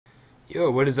Yo,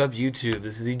 what is up YouTube?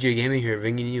 This is EJ Gaming here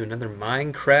bringing you another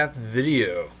Minecraft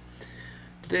video.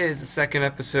 Today is the second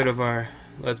episode of our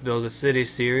Let's Build a City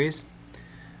series.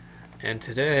 And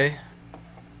today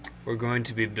we're going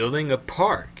to be building a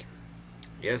park.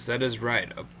 Yes, that is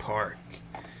right, a park.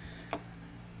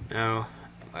 Now,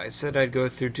 I said I'd go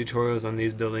through tutorials on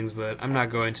these buildings, but I'm not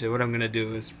going to. What I'm going to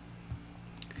do is,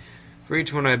 for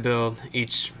each one I build,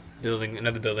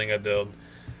 another building I build,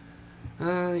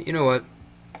 you know what?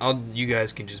 You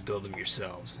guys can just build them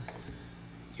yourselves.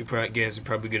 You guys are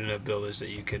probably good enough builders that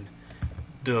you can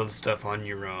build stuff on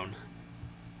your own.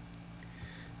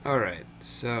 Alright,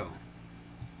 so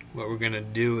what we're going to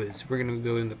do is we're going to be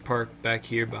building the park back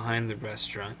here behind the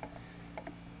restaurant.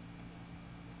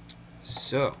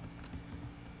 So,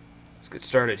 let's get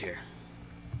started here.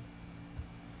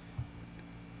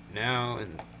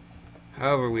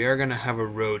 However, we are going to have a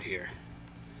road here.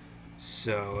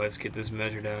 So, let's get this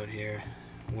measured out here.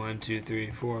 1, 2, 3,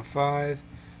 4, 5.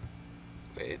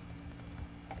 Wait.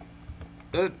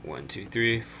 1, 2,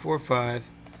 3, 4, 5.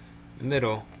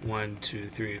 Middle. 1, 2,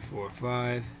 3, 4,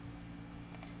 5.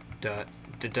 Dot,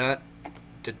 dot, dot,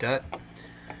 dot, dot.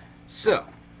 So,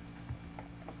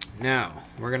 now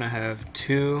we're going to have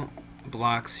 2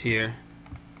 blocks here.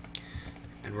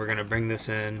 And we're going to bring this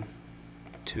in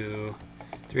 2,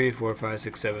 3, 4, 5,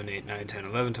 6, 7, 8, 9, 10,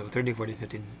 11, 12, 13, 14,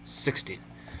 15, 16.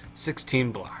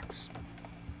 16 blocks.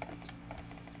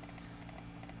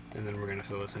 And then we're going to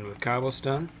fill this in with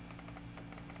cobblestone.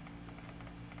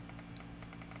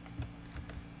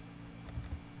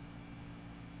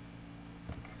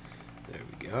 There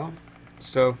we go.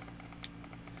 So,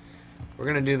 we're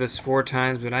going to do this 4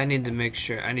 times, but I need to make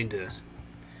sure, let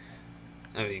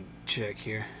me check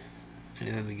here.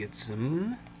 And let me get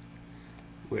some,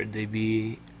 where'd they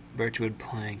be? Birchwood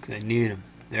planks, I need them.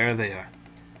 There they are.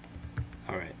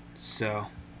 Alright, so,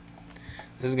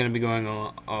 this is going to be going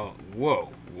on, whoa,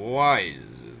 why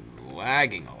is it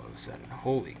lagging all of a sudden?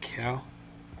 Holy cow.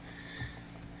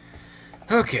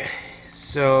 Okay,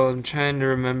 so I'm trying to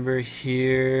remember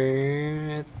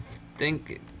here, I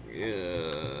think,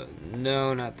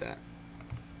 no, not that.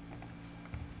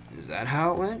 Is that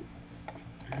how it went?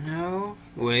 No,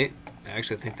 wait, I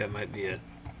actually think that might be it.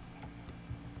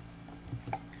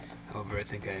 However, I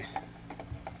think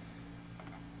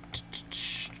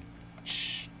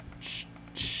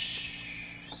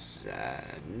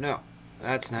no,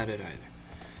 that's not it either.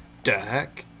 The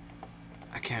heck?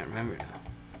 I can't remember now.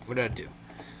 What did I do?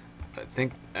 I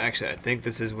think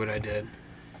this is what I did.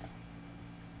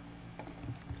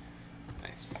 I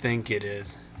think it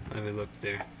is. Let me look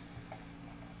there.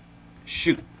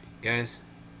 Shoot, guys.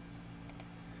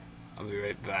 I'll be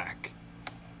right back.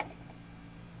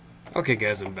 Okay,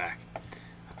 guys, I'm back.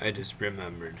 I just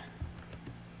remembered.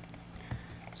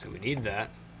 So we need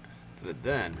that, but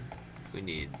then we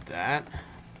need that.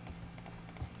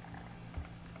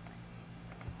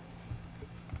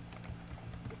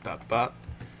 Bop, bop,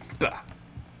 bop.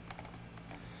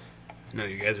 I know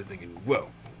you guys are thinking,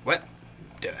 whoa, what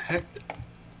the heck?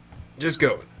 Just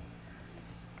go with it.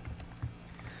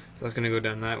 So that's going to go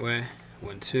down that way.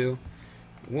 1, 2,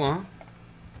 1.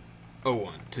 Oh,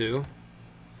 1, 2,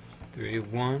 3,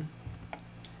 1.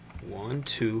 1,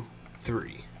 2,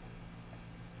 3.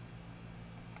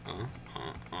 And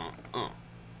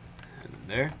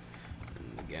there.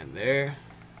 And again there.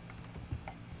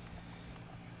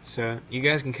 So, you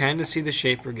guys can kind of see the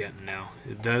shape we're getting now.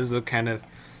 It does look kind of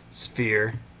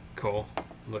spherical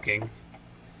looking.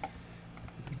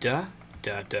 Da,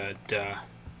 da, da, da.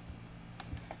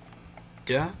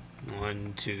 Da.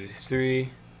 1, 2,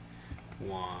 3.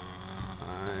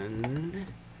 1,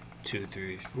 2,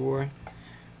 3, 4.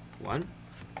 1.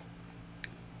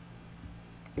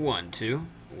 1, 2.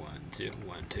 1, 2,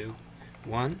 1, 2.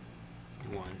 1.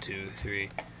 1, 2, 3,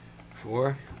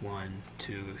 4. 1,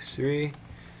 2, 3.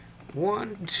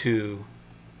 1, 2,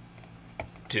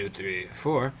 2, 3,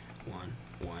 4. 1,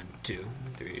 1, 2,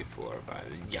 3, 4,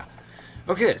 5. Yeah.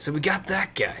 Okay, so we got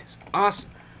that, guys.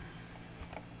 Awesome.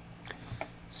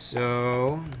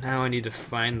 So now I need to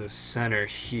find the center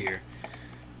here.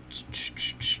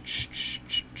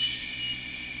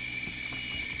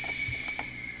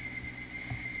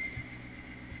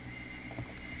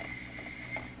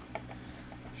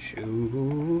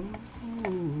 Shoot.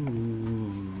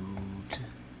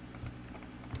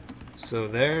 So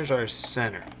there's our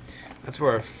center. That's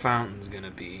where our fountain's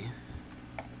gonna be.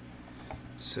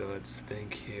 So let's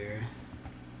think here.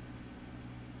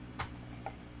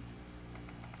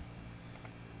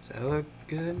 Does that look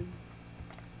good?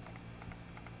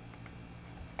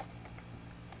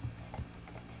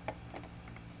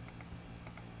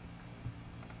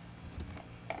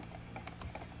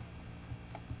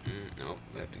 Nope,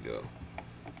 I have to go.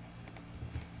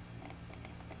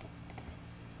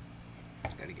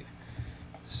 Gotta get it.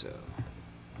 So,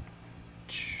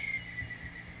 is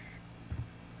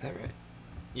that right?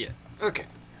 Yeah. Okay.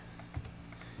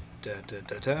 Da da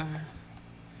da da.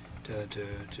 Da da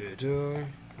da da.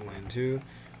 1 2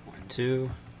 1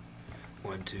 2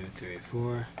 1 2 3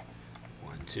 4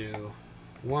 1 2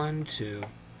 1 2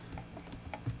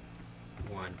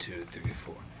 1 2 3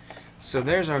 4. So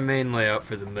there's our main layout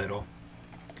for the middle.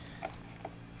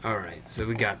 Alright, so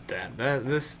we got that.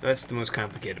 That's the most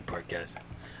complicated part, guys.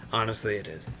 Honestly, it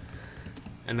is.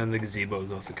 And then the gazebo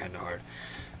is also kind of hard.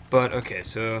 But, okay,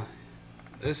 so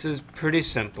this is pretty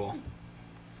simple.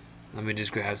 Let me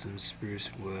just grab some spruce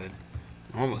wood.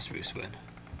 Normal spruce wood.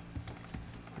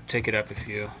 Take it up a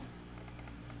few.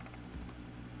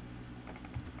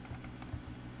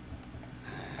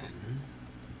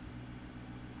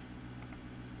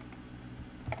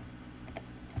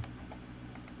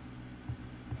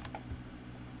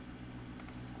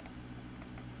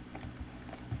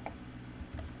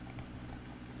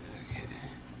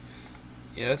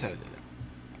 Yeah, that's how I did it.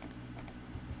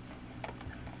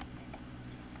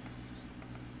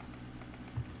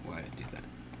 Why did I do that?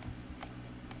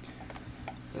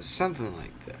 It was something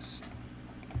like this.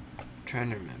 I'm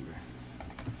trying to remember.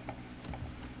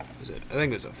 Was it? I think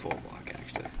it was a full block,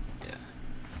 actually. Yeah.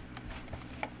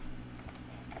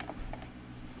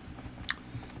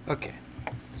 Okay.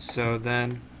 So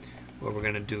then, what we're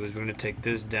gonna do is we're gonna take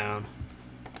this down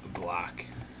a block.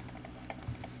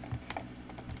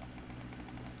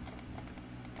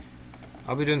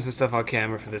 I'll be doing some stuff on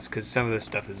camera for this because some of this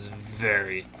stuff is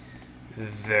very,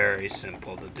 very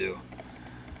simple to do.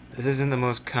 This isn't the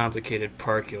most complicated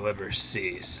park you'll ever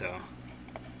see, so.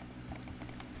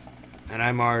 And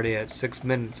I'm already at 6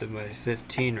 minutes of my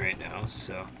 15 right now,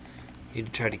 so I need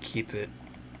to try to keep it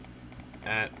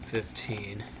at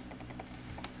 15.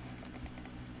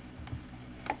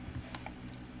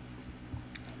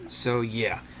 So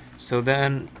yeah, so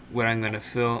then what I'm going to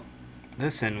fill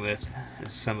this in with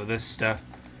is some of this stuff.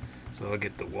 So I'll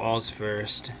get the walls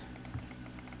first.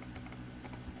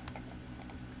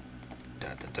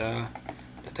 Da da da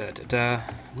da da da.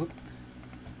 Whoop.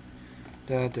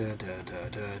 Da da da da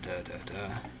da da da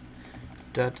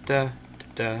da da da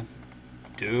da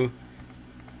do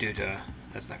do da.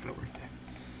 That's not gonna work there.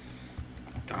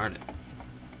 Darn it.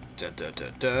 Da da da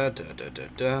da da da da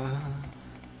da.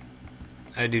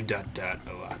 I do dot dot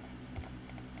a lot.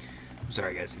 I'm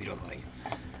sorry guys if you don't like it.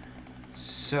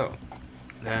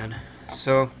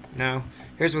 So now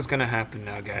here's what's gonna happen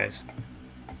now, guys.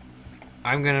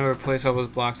 I'm gonna replace all those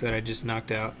blocks that I just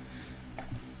knocked out.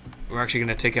 We're actually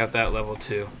gonna take out that level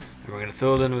too, and we're gonna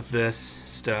fill it in with this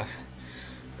stuff,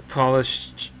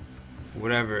 polished,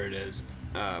 whatever it is,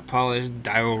 polished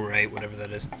diorite, whatever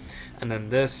that is. And then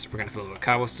this we're gonna fill it with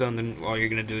cobblestone. Then all you're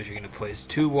gonna do is you're gonna place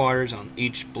 2 waters on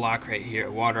each block right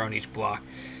here, water on each block,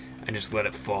 and just let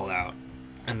it fall out.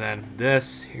 And then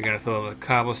this you're gonna fill it with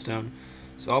cobblestone.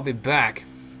 So I'll be back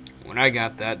when I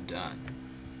got that done.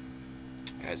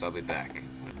 Guys, I'll be back.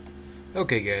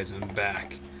 Okay guys, I'm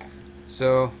back.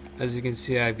 So as you can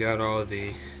see, I've got all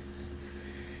the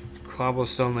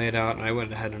cobblestone laid out, and I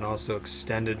went ahead and also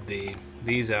extended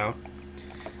these out.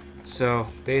 So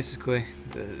basically,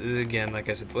 again, like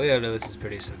I said, the layout of this is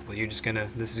pretty simple. You're just gonna,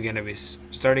 this is gonna be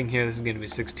starting here. This is gonna be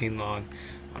 16 long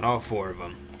on all 4 of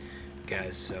them,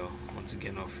 guys. So once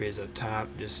again, I'll freeze up top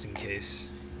just in case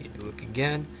you need to look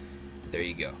again. There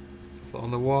you go. Fall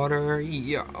in the water.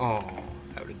 Yeah. Oh,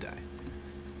 I would have died.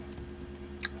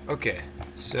 Okay,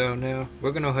 so now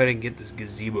we're gonna go ahead and get this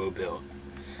gazebo built.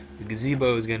 The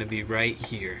gazebo is gonna be right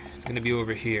here. It's gonna be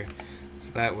over here,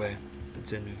 so that way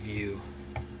it's in view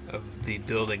of the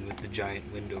building with the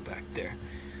giant window back there,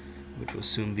 which will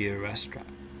soon be a restaurant.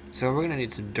 So we're gonna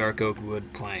need some dark oak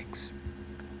wood planks.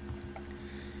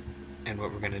 And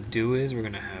what we're gonna do is we're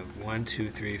gonna have 1, 2,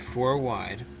 3, 4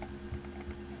 wide.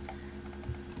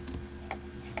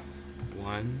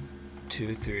 1,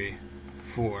 2, 3,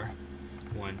 4.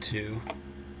 1, 2,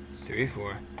 3,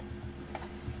 4.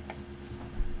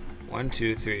 1,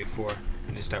 2, 3, 4.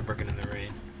 And just stop working in the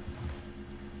rain.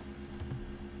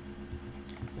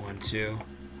 1, 2,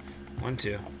 1,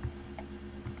 2,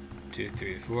 2,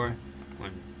 3, 4.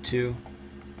 1, 2,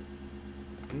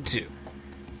 1, 2.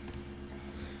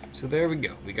 So there we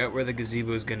go. We got where the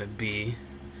gazebo is gonna be.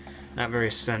 Not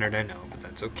very centered, I know, but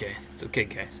that's okay. It's okay,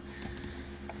 guys.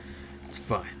 It's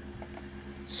fine.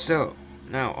 So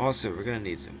now also we're gonna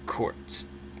need some quartz.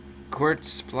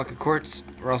 Block of quartz.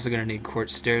 We're also gonna need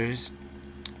quartz stairs,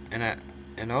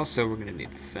 and also we're gonna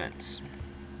need fence.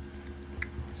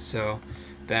 So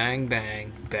Bang,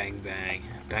 bang, bang, bang,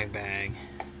 bang, bang, bang,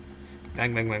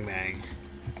 bang, bang, bang,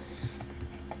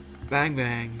 bang,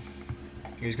 bang.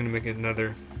 Here's gonna make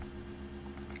another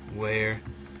layer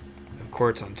of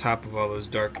quartz on top of all those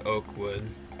dark oak wood.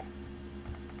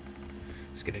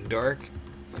 It's getting dark.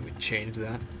 Let me change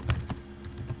that.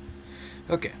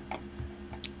 Okay,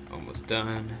 almost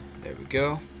done. There we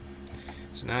go.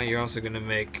 So now you're also gonna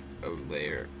make a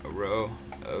row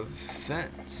of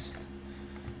fence.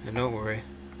 And don't worry,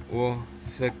 we'll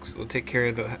take care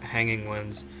of the hanging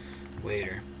ones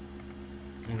later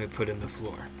when we put in the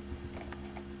floor.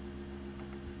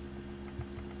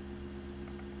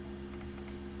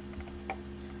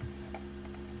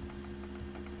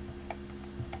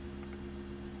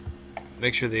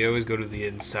 Make sure they always go to the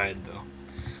inside though,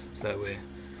 so that way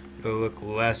it'll look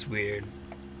less weird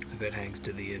if it hangs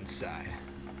to the inside.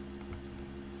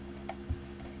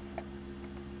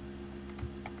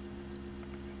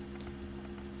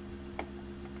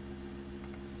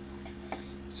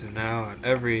 So now on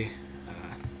every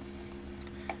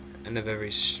end of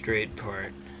every straight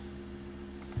part,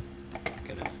 I'm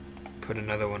gonna put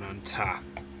another one on top.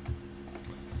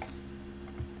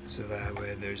 So that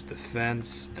way there's the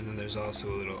fence, and then there's also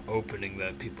a little opening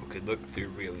that people could look through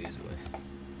real easily.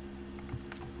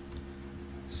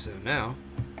 So now,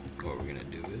 what we're gonna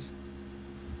do is,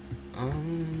 let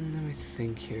me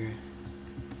think here.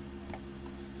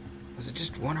 Was it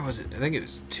just one or was it? I think it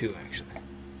was two actually.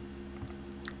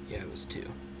 Yeah, it was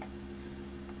two.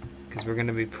 Because we're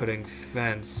gonna be putting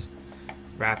fence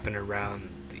wrapping around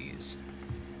these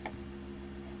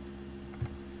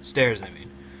stairs. I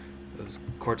mean, those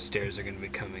quartz stairs are gonna be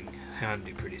coming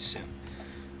handy pretty soon.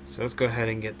 So let's go ahead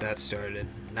and get that started.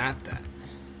 Not that.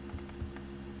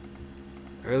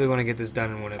 I really want to get this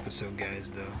done in one episode,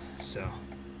 guys, though. So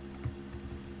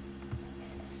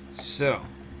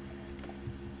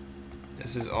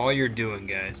this is all you're doing,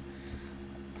 guys.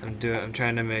 I'm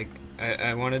trying to make.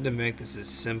 I wanted to make this as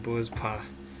simple as possible.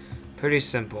 Pretty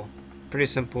simple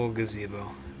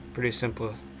gazebo. Pretty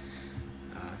simple.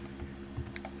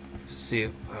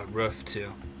 Roof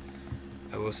too.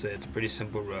 I will say it's a pretty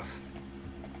simple roof.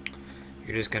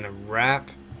 You're just gonna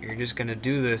wrap. You're just gonna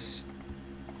do this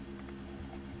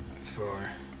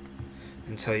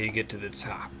until you get to the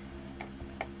top.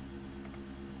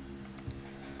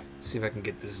 See if I can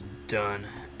get this done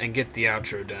and get the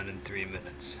outro done in 3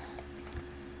 minutes.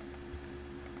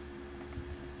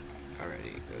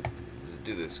 Alrighty, let's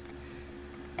do this.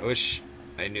 I wish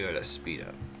I knew how to speed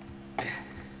up.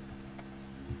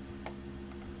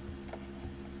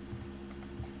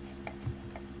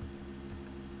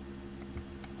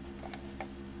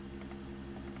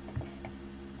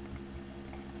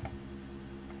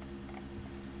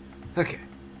 Okay,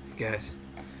 guys.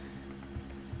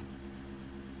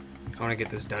 I want to get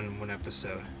this done in one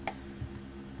episode.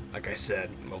 Like I said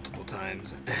multiple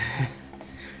times.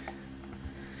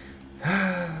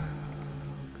 I'm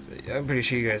pretty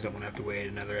sure you guys don't want to have to wait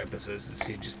another episode to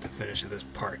see just the finish of this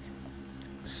park.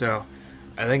 So,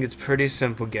 I think it's pretty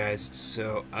simple, guys.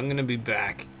 So, I'm going to be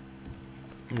back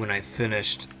when I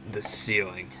finished the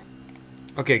ceiling.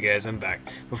 Okay, guys, I'm back.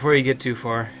 Before you get too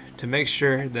far, to make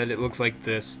sure that it looks like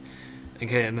this,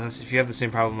 okay, and if you have the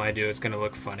same problem I do, it's going to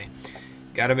look funny.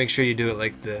 Gotta make sure you do it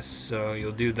like this. So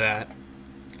you'll do that.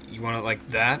 You want it like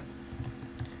that.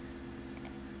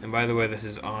 And by the way, this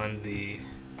is on the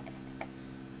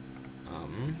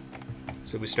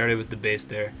so we started with the base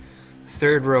there.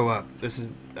 Third row up. This is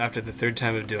after the third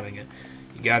time of doing it.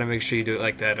 You gotta make sure you do it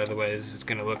like that, otherwise it's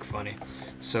gonna look funny.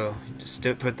 So just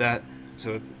put that.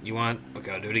 So you want,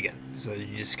 okay, I'll do it again. So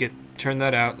you just turn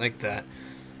that out like that.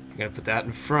 You're gonna put that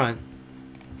in front.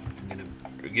 I'm gonna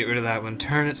get rid of that one,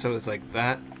 turn it so it's like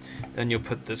that. Then you'll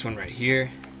put this one right here,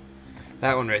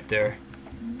 that one right there,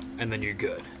 and then you're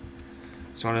good.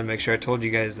 Just wanted to make sure I told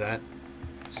you guys that.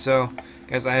 So,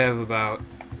 guys, I have about,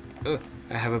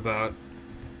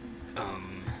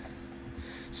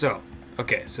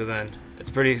 okay, so then it's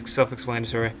pretty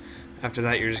self-explanatory. After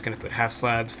that, you're just going to put half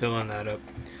slabs, filling that up.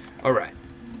 Alright,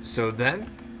 so then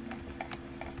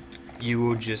you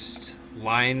will just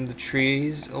line the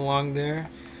trees along there,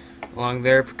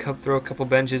 throw a couple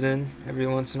benches in every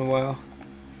once in a while,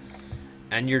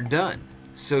 and you're done.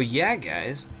 So yeah,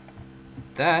 guys,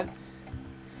 that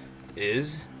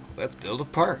is Let's Build a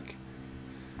Park.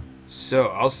 So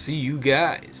I'll see you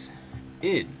guys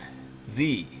in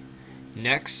the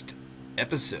next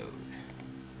episode.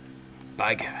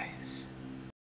 Bye, guys.